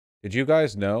Did you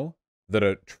guys know that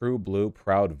a true blue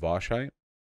proud Vaushite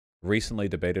recently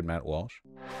debated Matt Walsh?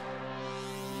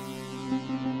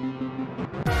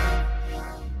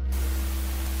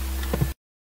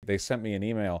 They sent me an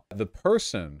email. The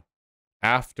person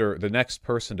after the next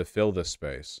person to fill this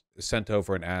space sent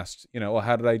over and asked, well,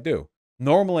 how did I do?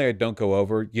 Normally, I don't go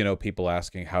over, people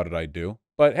asking, how did I do?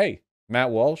 But hey,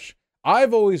 Matt Walsh,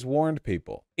 I've always warned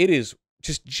people, it is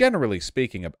just generally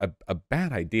speaking a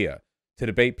bad idea to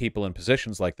debate people in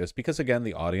positions like this because, again,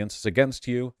 the audience is against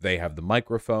you. They have the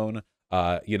microphone.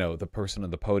 The person on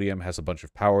the podium has a bunch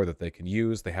of power that they can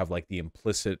use. They have like the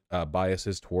implicit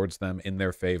biases towards them in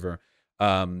their favor.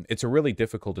 It's a really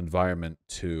difficult environment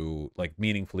to like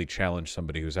meaningfully challenge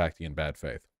somebody who's acting in bad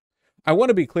faith. I want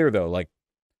to be clear though, like,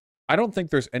 I don't think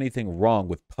there's anything wrong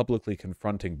with publicly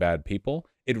confronting bad people.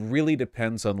 It really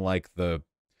depends on like the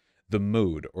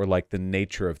mood or like the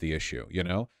nature of the issue,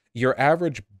 Your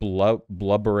average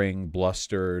blubbering,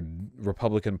 blustered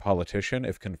Republican politician,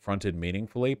 if confronted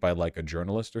meaningfully by like a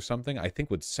journalist or something, I think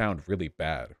would sound really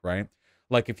bad, right?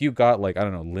 Like if you got like, I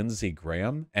don't know, Lindsey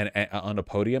Graham and on a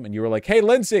podium and you were like, hey,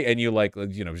 Lindsey, and you like,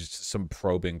 just some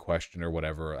probing question or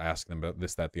whatever, ask them about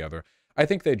this, that, the other. I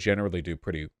think they generally do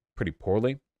pretty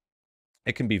poorly.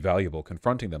 It can be valuable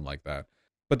confronting them like that.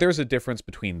 But there's a difference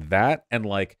between that and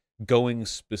like going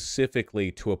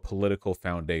specifically to a political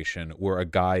foundation where a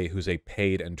guy who's a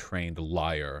paid and trained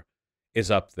liar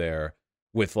is up there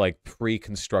with like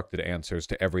pre-constructed answers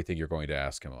to everything you're going to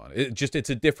ask him on. It's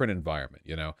a different environment,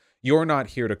 You're not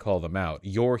here to call them out.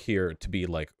 You're here to be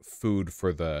like food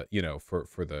for the,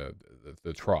 for the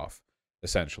trough,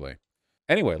 essentially.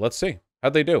 Anyway, let's see.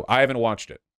 How'd they do? I haven't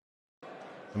watched it.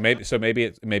 Maybe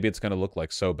it's going to look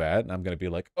like so bad and I'm going to be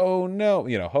like, "Oh no,"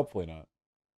 hopefully not.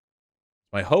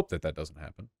 I hope that doesn't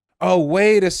happen. Oh,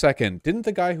 wait a second. Didn't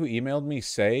the guy who emailed me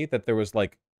say that there was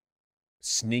like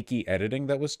sneaky editing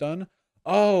that was done?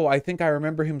 Oh, I think I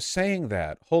remember him saying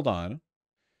that. Hold on.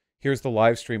 Here's the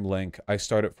live stream link. I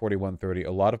start at 41:30.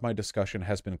 A lot of my discussion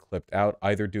has been clipped out,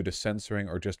 either due to censoring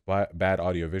or just bad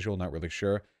audio-visual, not really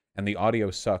sure. And the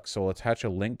audio sucks, so I'll attach a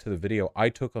link to the video I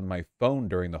took on my phone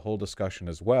during the whole discussion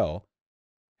as well.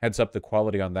 Heads up, the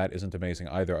quality on that isn't amazing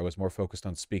either. I was more focused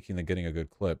on speaking than getting a good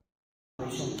clip.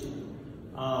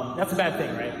 That's a bad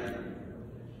thing, right?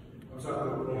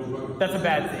 That's a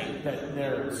bad thing, that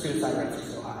their suicide rates are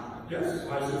so high. Yes,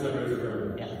 high suicide rates are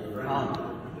very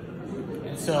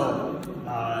And so,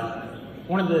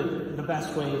 one of the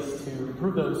best ways to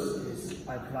improve those is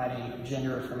by providing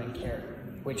gender-affirming care,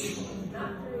 which studies.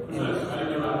 You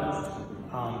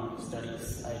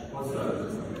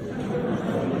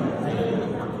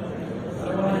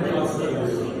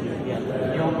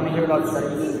don't want to hear about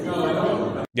studies?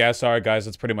 Yeah, sorry guys,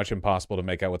 it's pretty much impossible to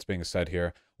make out what's being said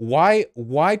here. Why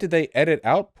did they edit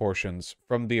out portions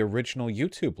from the original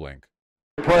YouTube link?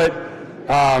 Put,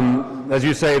 as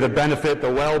you say, the benefit,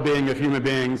 the well-being of human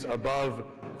beings above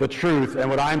the truth, and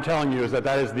what I'm telling you is that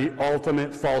is the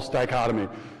ultimate false dichotomy.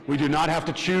 We do not have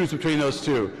to choose between those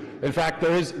two. In fact,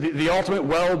 there is the ultimate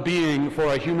well-being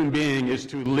for a human being is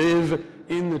to live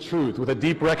in the truth with a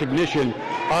deep recognition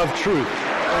of truth,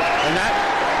 and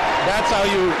that's how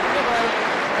you.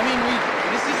 I mean,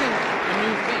 this isn't a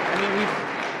new thing. I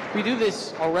mean, we do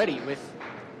this already with.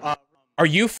 Are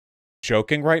you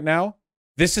joking right now?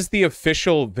 This is the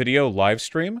official video live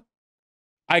stream.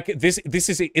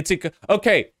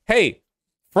 Okay. Hey,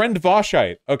 friend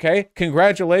Vaushite. Okay,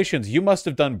 congratulations. You must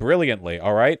have done brilliantly.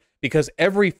 All right, because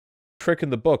every trick in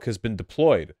the book has been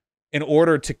deployed in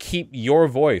order to keep your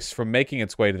voice from making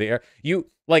its way to the air.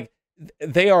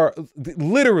 They are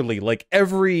literally like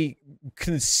every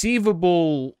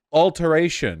conceivable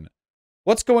alteration.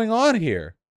 What's going on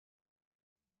here?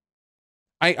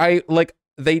 They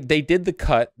did the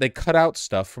cut. They cut out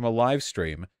stuff from a live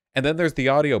stream, and then there's the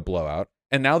audio blowout,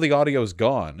 and now the audio's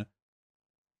gone.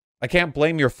 I can't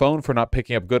blame your phone for not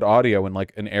picking up good audio in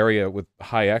like an area with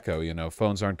high echo.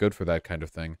 Phones aren't good for that kind of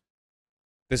thing.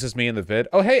 This is me in the vid.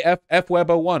 Oh, hey,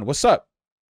 FWeb01. What's up?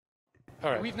 All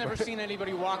right. We've never seen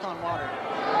anybody walk on water.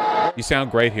 You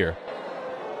sound great here.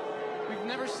 We've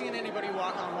never seen anybody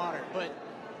walk on water, but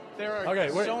there are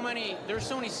there's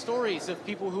so many stories of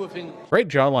people who have been great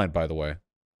jawline, by the way.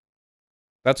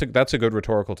 That's a good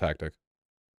rhetorical tactic.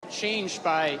 Changed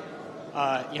by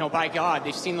by God.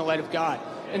 They've seen the light of God.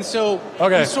 And so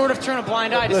we sort of turn a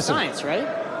blind eye to science, right?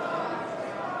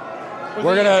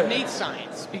 We're going to innate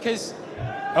science because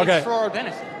it's for our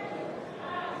benefit.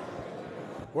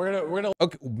 We're gonna.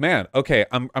 Okay, man. Okay,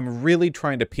 I'm really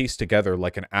trying to piece together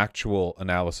like an actual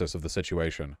analysis of the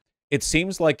situation. It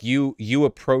seems like you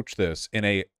approach this in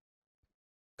a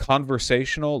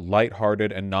conversational,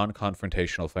 lighthearted, and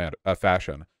non-confrontational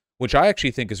fashion, which I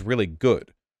actually think is really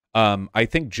good. I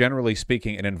think generally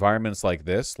speaking, in environments like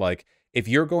this, like if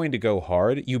you're going to go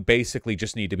hard, you basically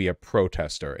just need to be a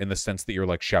protester in the sense that you're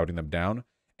like shouting them down.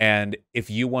 And if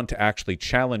you want to actually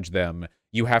challenge them,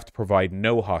 you have to provide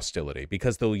no hostility,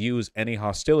 because they'll use any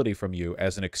hostility from you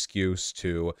as an excuse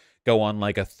to go on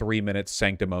like a 3-minute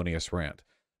sanctimonious rant.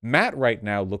 Matt right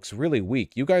now looks really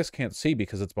weak. You guys can't see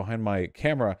because it's behind my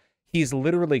camera. He's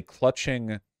literally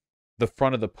clutching the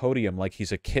front of the podium like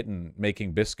he's a kitten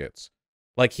making biscuits.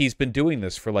 Like he's been doing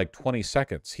this for like 20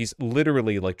 seconds. He's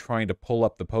literally like trying to pull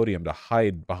up the podium to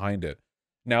hide behind it.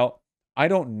 Now, I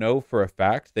don't know for a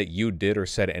fact that you did or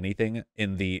said anything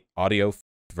in the audio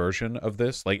version of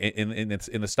this, like in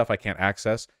the stuff I can't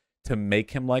access, to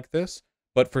make him like this.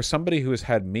 But for somebody who has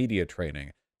had media training,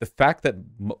 the fact that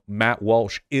Matt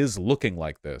Walsh is looking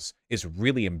like this is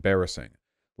really embarrassing.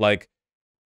 Like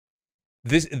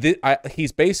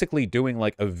he's basically doing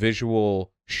like a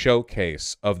visual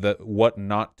showcase of the what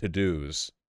not to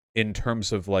do's in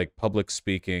terms of like public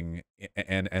speaking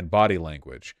and body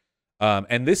language.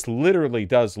 And this literally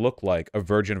does look like a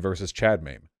Virgin versus Chad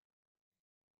meme.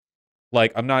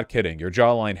 Like, I'm not kidding. Your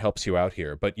jawline helps you out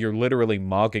here, but you're literally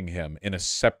mogging him in a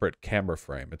separate camera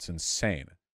frame. It's insane.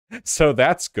 So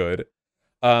that's good.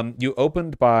 You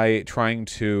opened by trying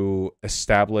to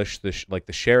establish the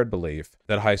shared belief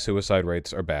that high suicide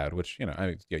rates are bad, which, you know, I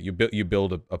mean, yeah, you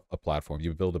build a platform,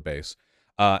 you build a base.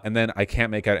 And then I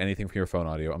can't make out anything from your phone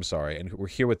audio. I'm sorry. And we're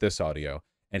here with this audio.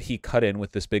 And he cut in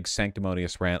with this big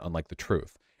sanctimonious rant on like the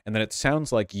truth. And then it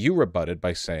sounds like you rebutted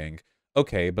by saying,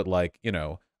 okay, but like, you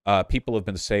know, people have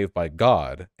been saved by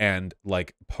God, and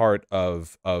like part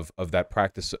of that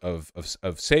practice of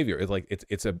savior is like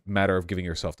it's a matter of giving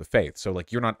yourself to faith. So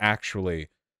like you're not actually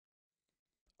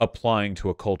applying to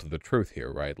a cult of the truth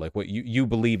here, right? Like what you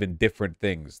believe in different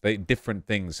things. Different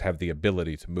things have the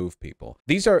ability to move people.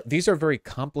 These are very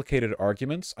complicated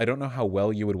arguments. I don't know how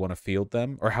well you would want to field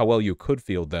them, or how well you could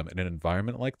field them in an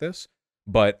environment like this.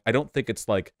 But I don't think it's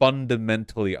like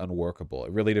fundamentally unworkable.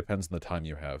 It really depends on the time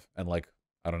you have and like,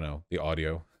 I don't know, the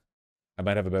audio. I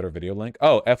might have a better video link.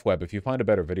 Oh, FWeb, if you find a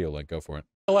better video link, go for it.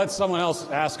 I'll let someone else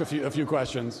ask a few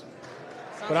questions.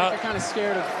 Sounds like you're kind of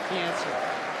scared of the answer.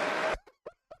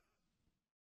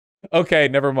 Okay,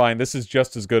 never mind. This is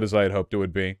just as good as I had hoped it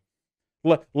would be.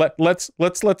 Let's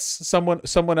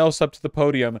someone else up to the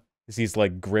podium as he's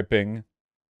like gripping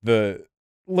the.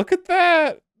 Look at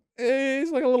that!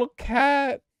 He's like a little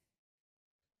cat.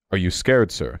 Are you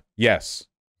scared, sir? Yes.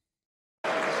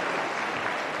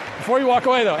 Before you walk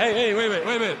away, though, hey, wait a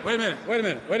minute.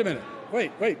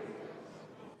 Wait.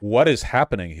 What is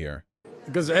happening here?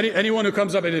 Because anyone who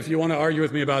comes up, and if you want to argue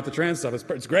with me about the trans stuff,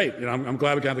 it's great. You know, I'm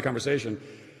glad we can have the conversation.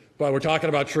 But we're talking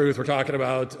about truth. We're talking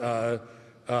about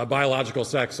biological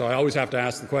sex. So I always have to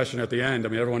ask the question at the end. I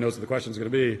mean, everyone knows what the question is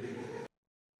going to be.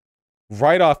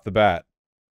 Right off the bat.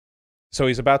 So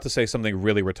he's about to say something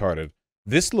really retarded.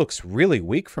 This looks really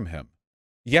weak from him.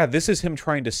 Yeah, this is him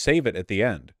trying to save it at the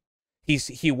end.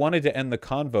 He wanted to end the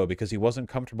convo because he wasn't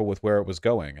comfortable with where it was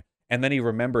going. And then he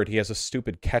remembered he has a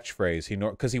stupid catchphrase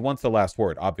because he wants the last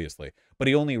word, obviously. But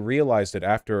he only realized it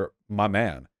after my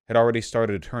man had already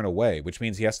started to turn away, which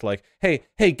means he has to like, hey,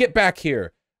 get back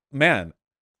here. Man,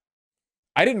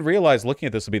 I didn't realize looking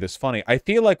at this would be this funny. I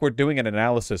feel like we're doing an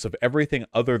analysis of everything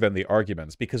other than the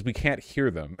arguments because we can't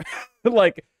hear them.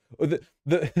 Like,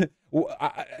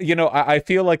 you know, I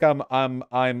feel like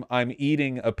I'm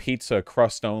eating a pizza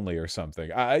crust only or something.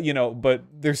 You know, but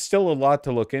there's still a lot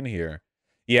to look in here.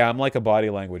 Yeah, I'm like a body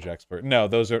language expert. No,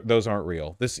 those aren't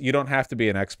real. You don't have to be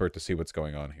an expert to see what's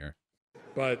going on here.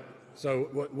 But so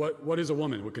what is a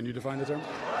woman? Can you define the term?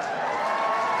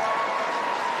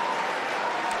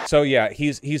 So yeah,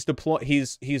 he's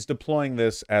deploying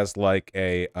this as like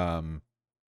a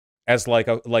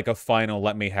final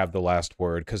let me have the last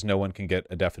word because no one can get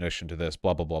a definition to this,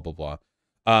 blah blah blah blah blah.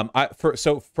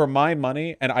 For my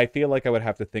money, and I feel like I would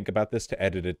have to think about this to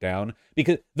edit it down,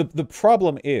 because the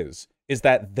problem is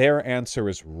that their answer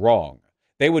is wrong.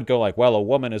 They would go like, well, a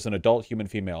woman is an adult human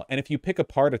female, and if you pick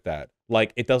apart at that,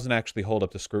 like it doesn't actually hold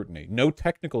up to scrutiny. No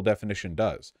technical definition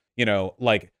does. You know,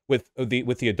 like with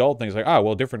the adult things, like,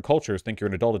 well, different cultures think you're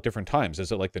an adult at different times.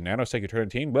 Is it like the nanosecond you turn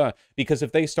 18? Well, because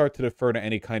if they start to defer to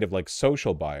any kind of like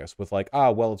social bias with like,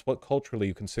 well, it's what culturally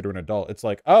you consider an adult. It's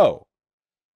like, oh,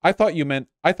 I thought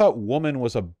woman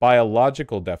was a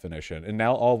biological definition, and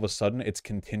now all of a sudden it's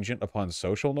contingent upon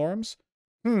social norms?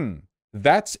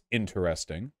 That's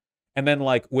interesting. And then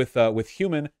like with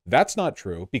human, that's not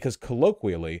true, because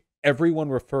colloquially, everyone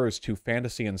refers to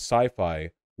fantasy and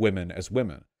sci-fi women as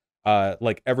women.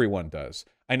 like everyone does.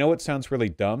 I know it sounds really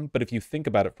dumb, but if you think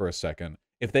about it for a second,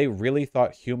 if they really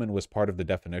thought human was part of the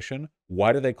definition,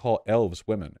 why do they call elves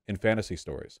women in fantasy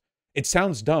stories? It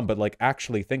sounds dumb, but like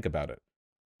actually think about it.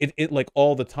 It like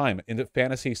all the time in the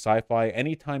fantasy, sci-fi,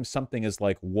 anytime something is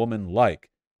like woman-like,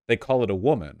 they call it a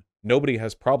woman. Nobody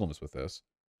has problems with this.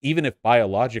 Even if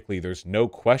biologically there's no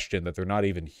question that they're not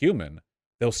even human,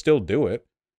 they'll still do it.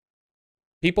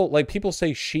 People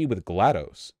say she with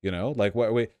GLaDOS, you know? Like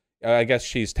what we I guess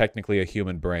she's technically a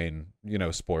human brain, you know,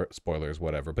 spoilers,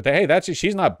 whatever. But hey,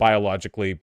 she's not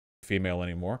biologically female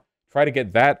anymore. Try to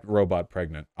get that robot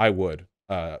pregnant. I would,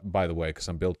 by the way, because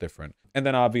I'm built different. And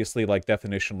then obviously, like,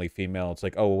 definitionally female, it's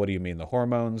like, oh, well, what do you mean the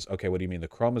hormones? Okay, what do you mean the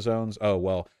chromosomes? Oh,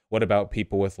 well, what about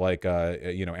people with, like,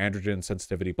 you know, androgen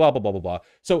sensitivity, blah, blah, blah, blah, blah.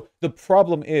 So the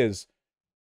problem is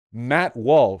Matt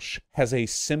Walsh has a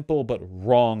simple but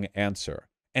wrong answer.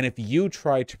 And if you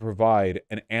try to provide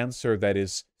an answer that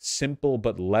is simple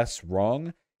but less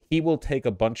wrong, he will take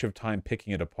a bunch of time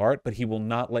picking it apart, but he will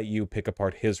not let you pick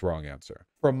apart his wrong answer.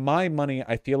 For my money,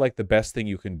 I feel like the best thing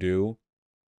you can do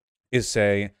is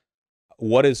say,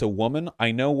 what is a woman?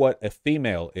 I know what a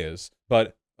female is,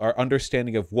 but our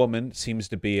understanding of woman seems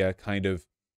to be a kind of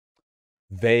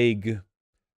vague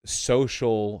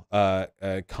social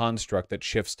construct that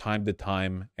shifts time to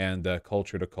time and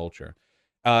culture to culture.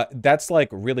 That's like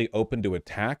really open to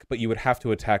attack, but you would have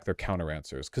to attack their counter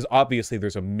answers because obviously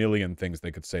there's a million things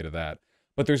they could say to that.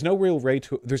 But there's no real way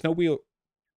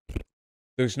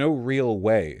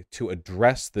to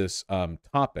address this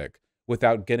topic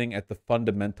without getting at the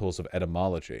fundamentals of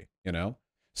etymology. You know,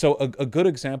 so a good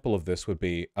example of this would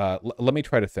be let me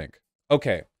try to think.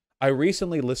 Okay. I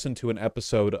recently listened to an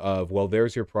episode of Well,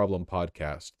 There's Your Problem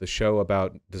podcast, the show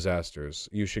about disasters.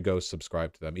 You should go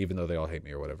subscribe to them, even though they all hate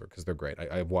me or whatever, because they're great.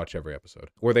 I watch every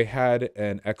episode. Where they had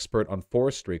an expert on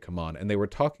forestry come on, and they were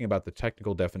talking about the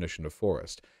technical definition of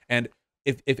forest. And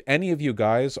if any of you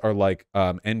guys are like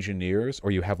engineers, or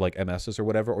you have like MSs or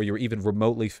whatever, or you're even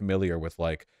remotely familiar with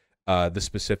like the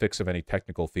specifics of any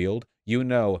technical field, you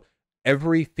know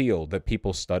every field that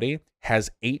people study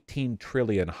has 18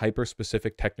 trillion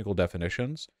hyper-specific technical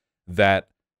definitions that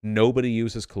nobody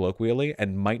uses colloquially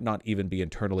and might not even be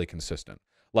internally consistent.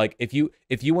 Like if you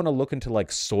want to look into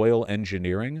like soil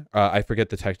engineering, I forget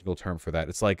the technical term for that.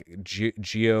 It's like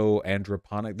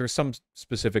geoandroponic. There's some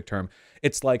specific term.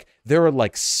 It's like there are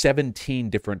like 17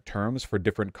 different terms for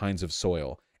different kinds of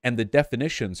soil. And the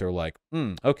definitions are like,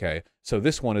 okay, so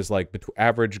this one is like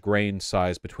average grain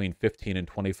size between 15 and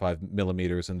 25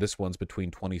 millimeters, and this one's between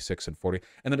 26 and 40.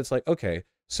 And then it's like, okay,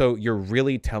 so you're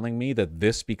really telling me that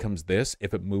this becomes this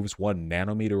if it moves 1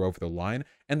 nanometer over the line?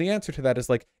 And the answer to that is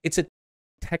like, it's a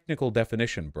technical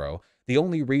definition, bro. The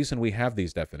only reason we have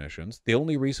these definitions, the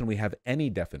only reason we have any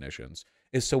definitions,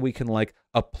 is so we can like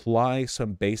apply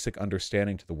some basic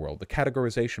understanding to the world. The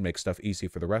categorization makes stuff easy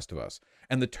for the rest of us.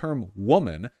 And the term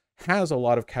woman has a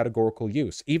lot of categorical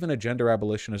use. Even a gender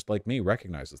abolitionist like me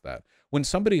recognizes that. When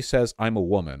somebody says I'm a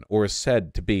woman, or is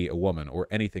said to be a woman, or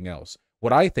anything else,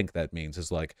 what I think that means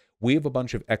is like we have a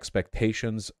bunch of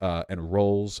expectations and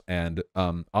roles and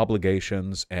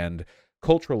obligations and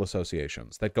cultural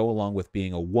associations that go along with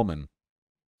being a woman.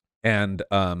 And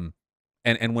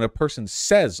when a person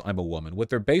says I'm a woman, what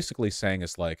they're basically saying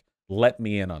is like, let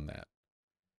me in on that.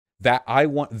 That I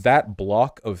want that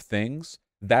block of things,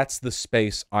 that's the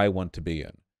space I want to be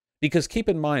in. Because keep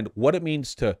in mind, what it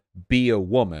means to be a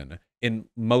woman in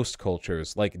most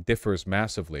cultures like differs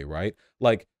massively, right?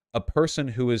 Like a person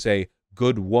who is a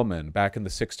good woman back in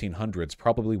the 1600s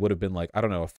probably would have been like, I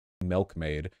don't know, a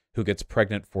milkmaid who gets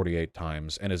pregnant 48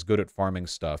 times and is good at farming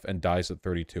stuff and dies at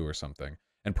 32 or something,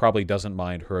 and probably doesn't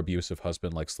mind her abusive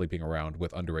husband like sleeping around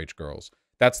with underage girls.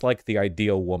 That's like the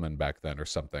ideal woman back then or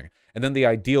something. And then the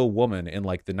ideal woman in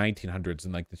like the 1900s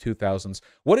and like the 2000s.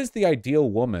 What is the ideal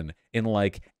woman in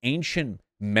like ancient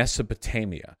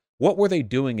Mesopotamia? What were they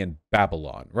doing in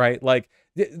Babylon, right? Like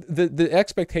the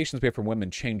expectations we have from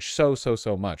women change so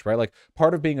much, right? Like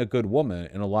part of being a good woman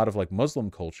in a lot of like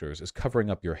Muslim cultures is covering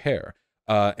up your hair.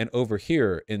 And over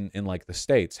here in like the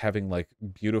States, having like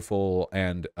beautiful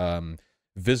and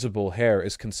visible hair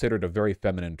is considered a very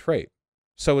feminine trait.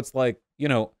 So it's like, you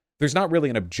know, there's not really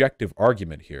an objective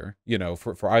argument here, you know,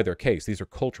 for either case. These are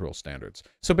cultural standards.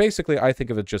 So basically, I think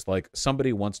of it just like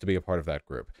somebody wants to be a part of that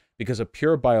group, because a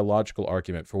pure biological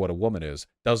argument for what a woman is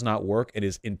does not work. It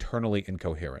is internally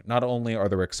incoherent. Not only are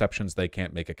there exceptions they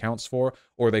can't make accounts for,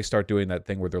 or they start doing that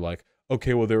thing where they're like,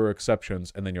 okay, well, there are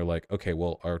exceptions. And then you're like, okay,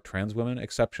 well, are trans women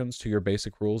exceptions to your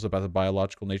basic rules about the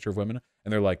biological nature of women?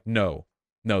 And they're like, no,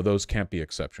 those can't be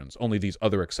exceptions. Only these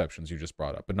other exceptions you just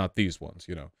brought up, but not these ones,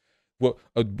 you know.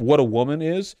 what a woman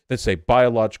is, that's a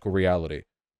biological reality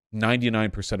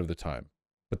 99% of the time.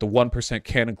 But the 1%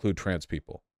 can include trans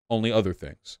people. Only other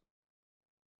things.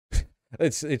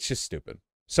 It's just stupid.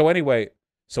 So anyway,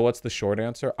 so what's the short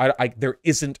answer? There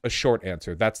isn't a short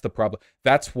answer. That's the problem.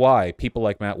 That's why people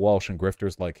like Matt Walsh and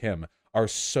grifters like him are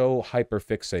so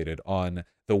hyper-fixated on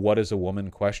the what is a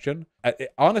woman question.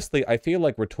 Honestly, I feel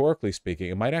like rhetorically speaking,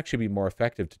 it might actually be more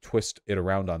effective to twist it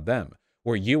around on them,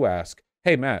 where you ask,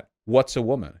 hey, Matt, what's a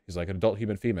woman? He's like, an adult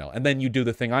human female. And then you do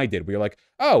the thing I did, where you're like,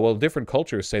 oh, well, different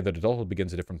cultures say that adulthood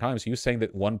begins at different times. So you saying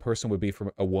that one person would be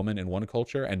from a woman in one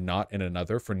culture and not in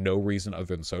another for no reason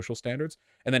other than social standards?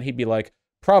 And then he'd be like,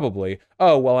 probably,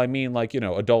 oh, well, I mean, like, you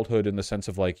know, adulthood in the sense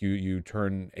of like you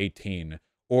turn 18.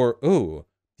 Or, ooh,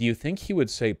 do you think he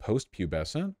would say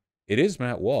post-pubescent? It is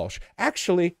Matt Walsh.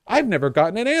 Actually, I've never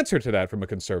gotten an answer to that from a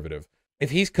conservative.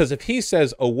 Because if he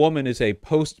says a woman is a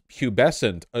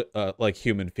post-pubescent like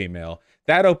human female,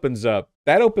 that opens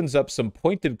up some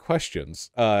pointed questions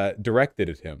directed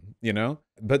at him, you know?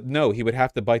 But no, he would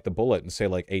have to bite the bullet and say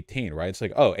like 18, right? It's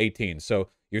like, oh, 18. So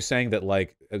you're saying that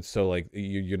like, so like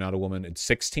you're not a woman at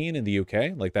 16 in the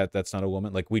UK? Like that's not a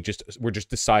woman? Like we're just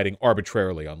deciding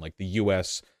arbitrarily on like the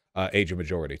US age of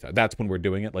majority time. That's when we're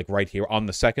doing it, like right here on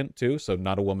the second too. So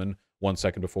not a woman 1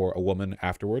 second before, a woman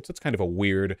afterwards. It's kind of a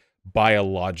weird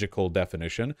biological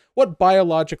definition. What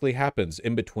biologically happens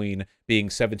in between being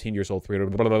 17 years old, you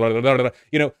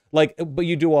know, like, but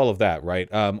you do all of that, right?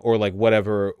 Or like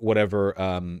whatever,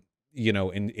 you know,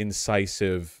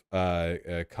 incisive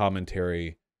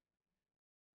commentary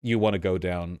you want to go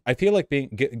down. I feel like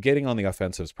getting on the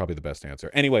offensive is probably the best answer.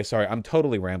 Anyway, sorry, I'm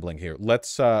totally rambling here.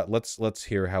 Let's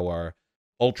hear how our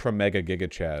ultra mega giga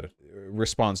Chad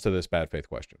responds to this bad faith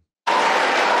question.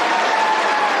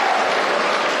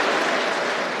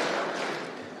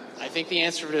 I think the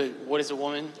answer to what is a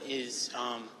woman is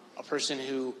a person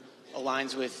who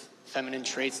aligns with feminine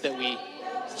traits that we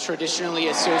traditionally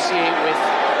associate with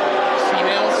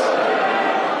females.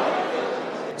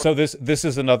 So this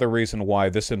is another reason why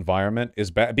this environment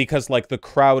is bad, because like the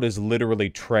crowd is literally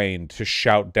trained to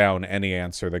shout down any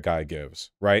answer the guy gives,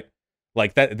 right?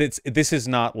 Like that. This is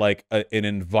not like an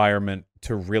environment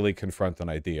to really confront an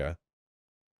idea.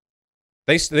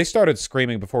 They started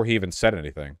screaming before he even said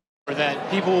anything. Or that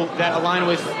people that align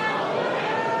with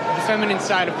the feminine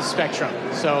side of the spectrum.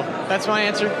 So that's my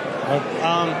answer.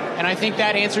 And I think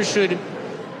that answer should,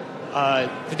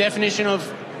 the definition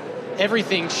of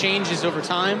everything changes over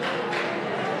time.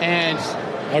 And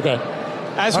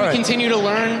as we continue to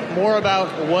learn more about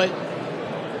what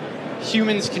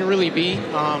humans can really be,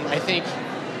 I think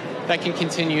that can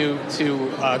continue to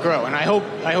grow. And I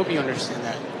hope you understand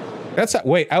that.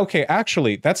 Okay,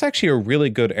 actually, that's actually a really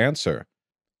good answer.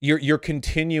 You're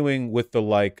continuing with the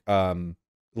like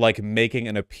making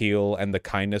an appeal and the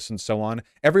kindness and so on.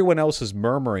 Everyone else is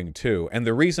murmuring too, and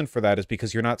the reason for that is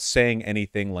because you're not saying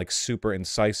anything like super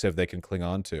incisive they can cling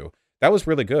on to. That was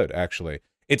really good, actually.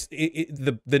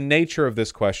 The nature of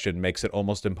this question makes it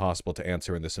almost impossible to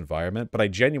answer in this environment, but I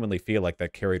genuinely feel like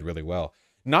that carried really well.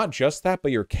 Not just that,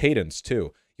 but your cadence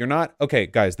too. You're not, okay,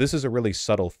 guys, this is a really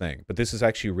subtle thing, but this is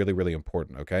actually really, really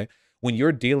important, okay? When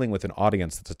you're dealing with an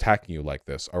audience that's attacking you like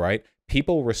this, all right,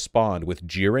 people respond with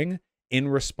jeering in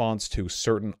response to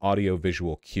certain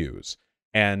audio-visual cues.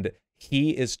 And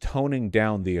he is toning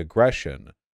down the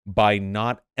aggression by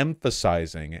not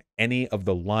emphasizing any of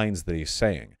the lines that he's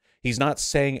saying. He's not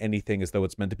saying anything as though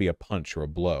it's meant to be a punch or a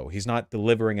blow. He's not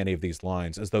delivering any of these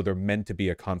lines as though they're meant to be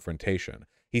a confrontation.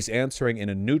 He's answering in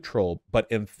a neutral but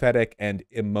emphatic and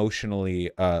emotionally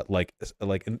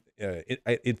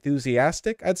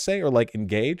enthusiastic, I'd say, or like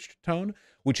engaged tone,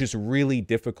 which is really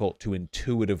difficult to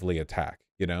intuitively attack,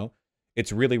 you know?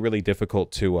 It's really, really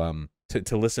difficult to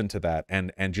listen to that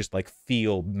and just like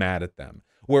feel mad at them.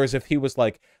 Whereas if he was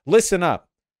like, listen up,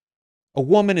 a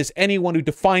woman is anyone who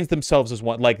defines themselves as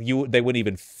one, like they wouldn't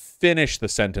even finish the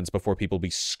sentence before people be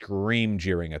scream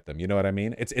jeering at them. You know what I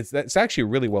mean? It's actually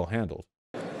really well handled.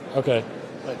 Okay.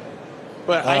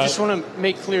 But I just want to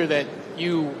make clear that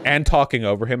you... And talking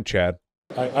over him, Chad.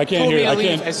 I can't hear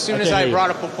you. As soon as I brought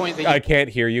up a point that I can't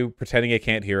hear you, pretending I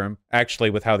can't hear him. Actually,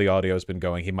 with how the audio's been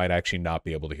going, he might actually not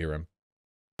be able to hear him.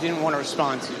 Didn't want to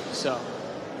respond to, so...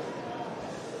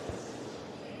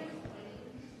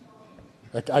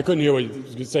 I couldn't hear what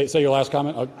you say your last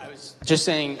comment. I was just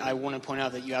saying I want to point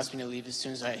out that you asked me to leave as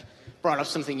soon as I brought up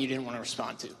something you didn't want to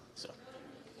respond to. So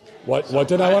what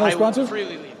did I want to respond to? I will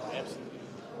freely leave.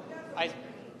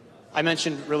 I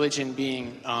mentioned religion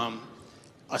being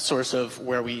a source of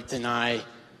where we deny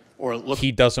or look.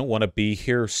 He doesn't want to be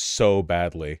here so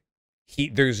badly.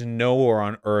 There's nowhere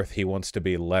on earth he wants to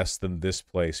be less than this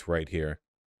place right here.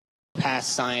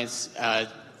 Past science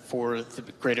for the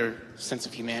greater sense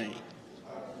of humanity.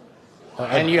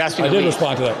 And you asked me to I did leave.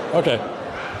 respond to that. Okay.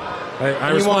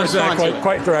 I responded to that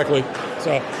quite directly.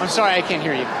 So I'm sorry, I can't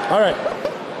hear you. all right.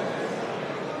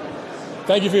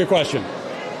 Thank you for your question.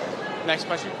 Next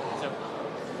question. So,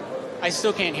 I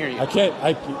still can't hear you. I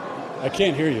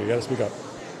can't hear you. You got to speak up.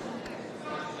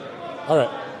 All right.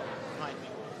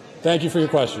 Thank you for your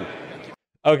question.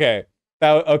 Okay.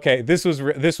 Okay. This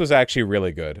was actually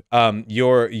really good.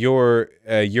 You're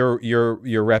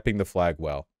repping the flag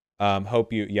well. I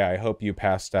hope you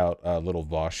passed out little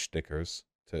Vaush stickers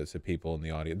to people in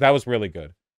the audience. That was really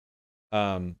good.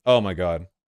 Oh my God.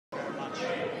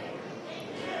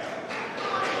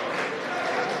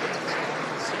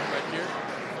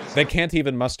 They can't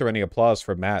even muster any applause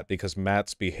for Matt because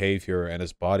Matt's behavior and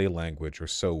his body language are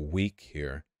so weak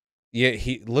here. Yeah,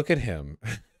 look at him.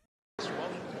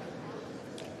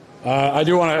 I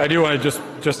do want to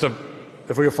just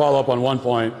if we could follow up on one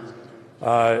point,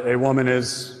 a woman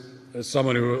is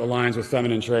someone who aligns with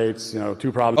feminine traits.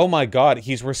 Two problems. Oh my God,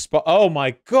 oh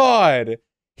my God,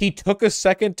 he took a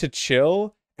second to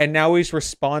chill, and now he's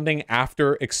responding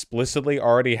after explicitly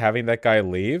already having that guy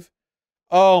leave.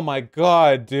 Oh my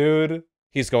God, dude.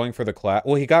 He's going for the clap.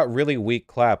 Well, he got really weak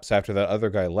claps after that other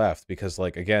guy left because,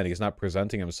 like, again, he's not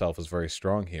presenting himself as very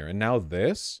strong here. And now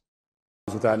this?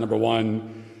 With that, number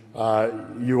one,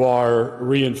 you are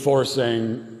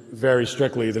reinforcing very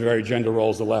strictly the very gender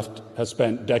roles the left has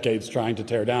spent decades trying to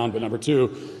tear down. But number two,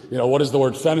 what does the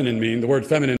word feminine mean? The word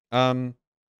feminine.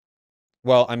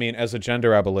 Well, I mean, as a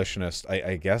gender abolitionist,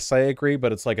 I guess I agree,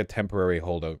 but it's like a temporary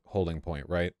holding point,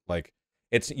 right? Like,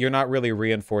 you're not really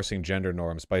reinforcing gender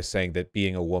norms by saying that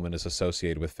being a woman is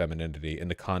associated with femininity in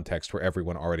the context where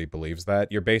everyone already believes that.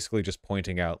 You're basically just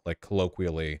pointing out, like,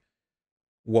 colloquially,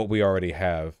 what we already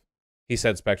have. He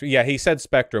said spectrum. Yeah, he said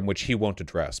spectrum, which he won't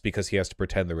address because he has to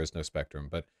pretend there is no spectrum.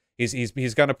 But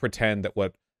he's gonna pretend that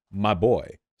what my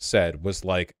boy said was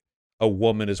like a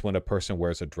woman is when a person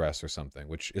wears a dress or something,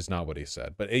 which is not what he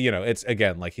said. But it's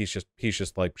again like he's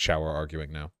just like shower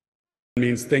arguing now.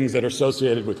 Means things that are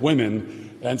associated with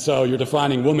women, and so you're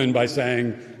defining woman by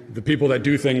saying the people that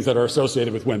do things that are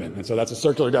associated with women, and so that's a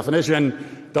circular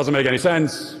definition. Doesn't make any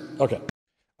sense. Okay.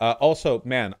 Also,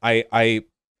 man,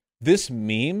 this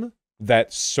meme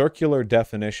that circular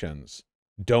definitions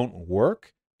don't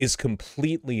work is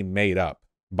completely made up.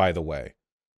 By the way,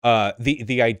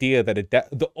 the idea that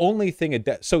the only thing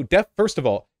first of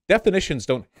all, definitions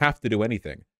don't have to do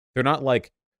anything. They're not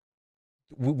like.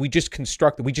 We just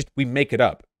construct, we make it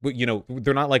up.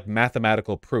 They're not like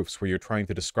mathematical proofs where you're trying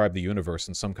to describe the universe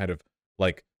in some kind of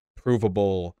like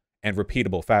provable and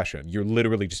repeatable fashion. You're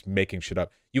literally just making shit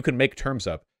up. You can make terms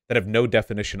up that have no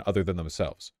definition other than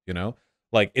themselves,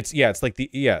 Like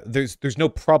there's no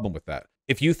problem with that.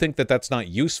 If you think that that's not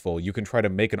useful, you can try to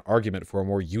make an argument for a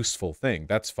more useful thing.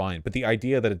 That's fine. But the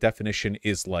idea that a definition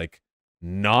is like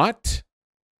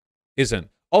isn't.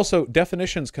 Also,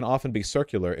 definitions can often be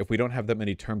circular if we don't have that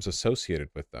many terms associated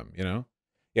with them,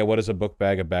 Yeah, what is a book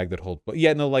bag? A bag that holds...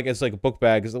 Yeah, no, like, it's like a book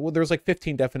bag. There's like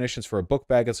 15 definitions for a book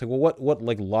bag. It's like, well, what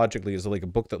like, logically, is it like a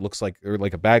book that looks like... Or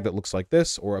like a bag that looks like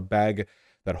this? Or a bag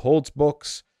that holds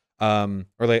books? Or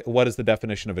like, what is the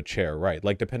definition of a chair, right?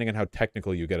 Like, depending on how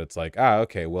technical you get, it's like,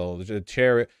 okay, well, a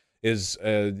chair is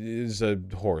a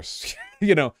horse,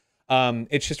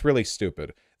 It's just really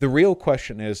stupid. The real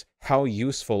question is, how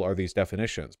useful are these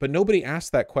definitions? But nobody asks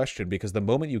that question because the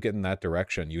moment you get in that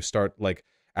direction, you start, like,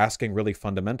 asking really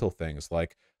fundamental things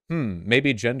like,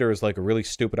 maybe gender is, like, a really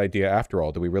stupid idea after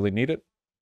all. Do we really need it?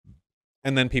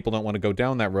 And then people don't want to go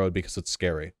down that road because it's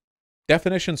scary.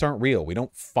 Definitions aren't real. We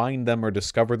don't find them or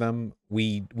discover them.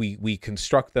 We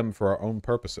construct them for our own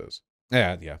purposes.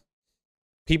 Yeah.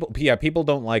 People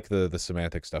don't like the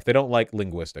semantic stuff. They don't like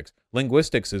linguistics.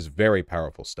 Linguistics is very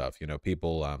powerful stuff.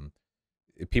 People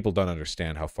don't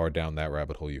understand how far down that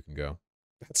rabbit hole you can go.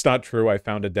 That's not true. I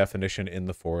found a definition in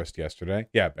the forest yesterday.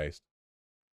 Yeah, based.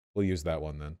 We'll use that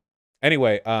one then.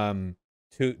 Anyway,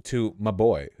 to my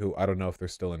boy, who I don't know if they're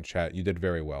still in chat, you did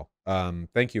very well.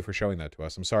 Thank you for showing that to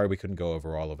us. I'm sorry we couldn't go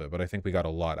over all of it, but I think we got a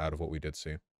lot out of what we did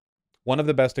see. One of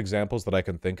the best examples that I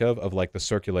can think of like the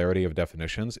circularity of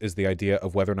definitions is the idea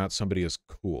of whether or not somebody is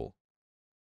cool.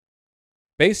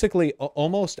 Basically,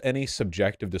 almost any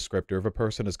subjective descriptor of a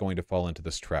person is going to fall into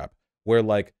this trap, where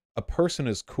like a person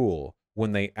is cool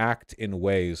when they act in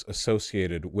ways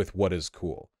associated with what is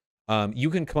cool.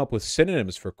 You can come up with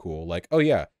synonyms for cool, like, oh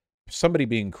yeah, somebody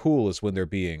being cool is when they're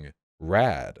being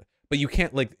rad. But you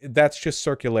can't, like, that's just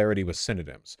circularity with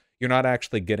synonyms. you're not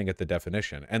actually getting at the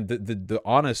definition. And the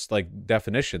honest like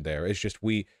definition there is just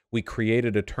we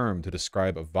created a term to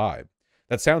describe a vibe.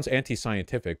 That sounds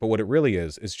anti-scientific, but what it really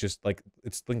is just like,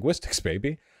 it's linguistics,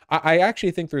 baby. I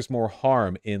actually think there's more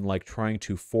harm in like trying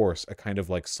to force a kind of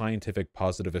like scientific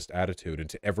positivist attitude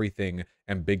into everything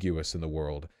ambiguous in the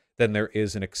world than there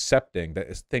is in accepting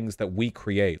that things that we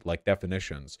create, like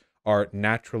definitions, are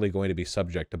naturally going to be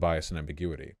subject to bias and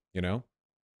ambiguity, you know?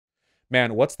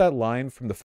 Man, what's that line from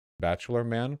the Bachelor,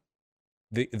 man?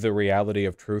 The reality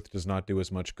of truth does not do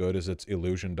as much good as its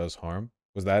illusion does harm.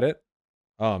 Was that it?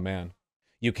 Oh, man.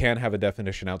 You can have a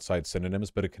definition outside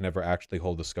synonyms, but it can never actually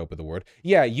hold the scope of the word.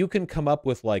 Yeah, you can come up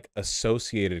with, like,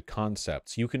 associated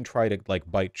concepts. You can try to,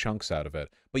 like, bite chunks out of it,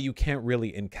 but you can't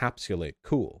really encapsulate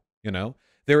cool, you know?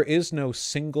 There is no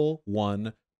single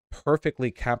one perfectly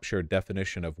captured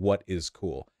definition of what is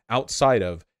cool, outside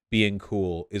of being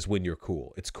cool is when you're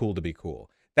cool. It's cool to be cool.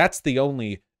 That's the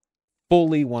only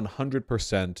fully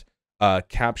 100%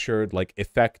 captured, like,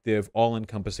 effective,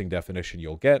 all-encompassing definition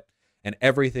you'll get. And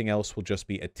everything else will just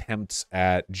be attempts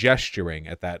at gesturing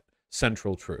at that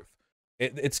central truth.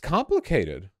 It's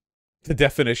complicated. The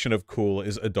definition of cool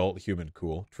is adult human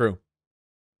cool. True.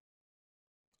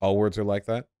 All words are like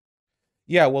that?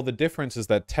 Yeah, well, the difference is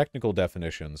that technical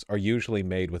definitions are usually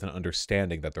made with an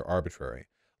understanding that they're arbitrary.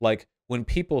 Like, when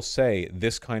people say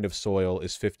this kind of soil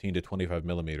is 15 to 25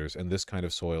 millimeters and this kind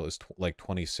of soil is like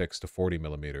 26 to 40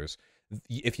 millimeters,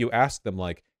 if you ask them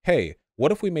like, hey,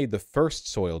 what if we made the first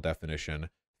soil definition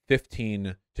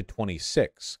 15 to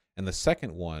 26 and the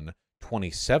second one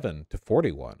 27 to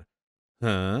 41?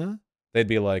 Huh? They'd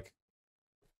be like,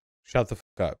 shut the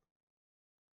fuck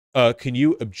up. Can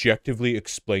you objectively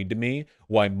explain to me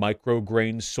why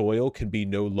micrograin soil can be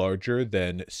no larger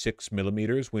than 6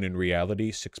 millimeters when in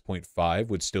reality 6.5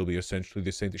 would still be essentially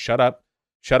the same? Shut up.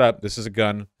 Shut up. This is a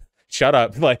gun. Shut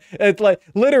up. Like, it's like,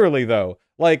 literally though,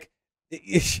 like,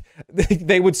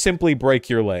 they would simply break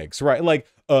your legs, right? Like,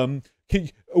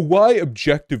 why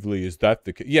objectively is that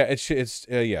the case?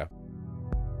 Yeah, yeah.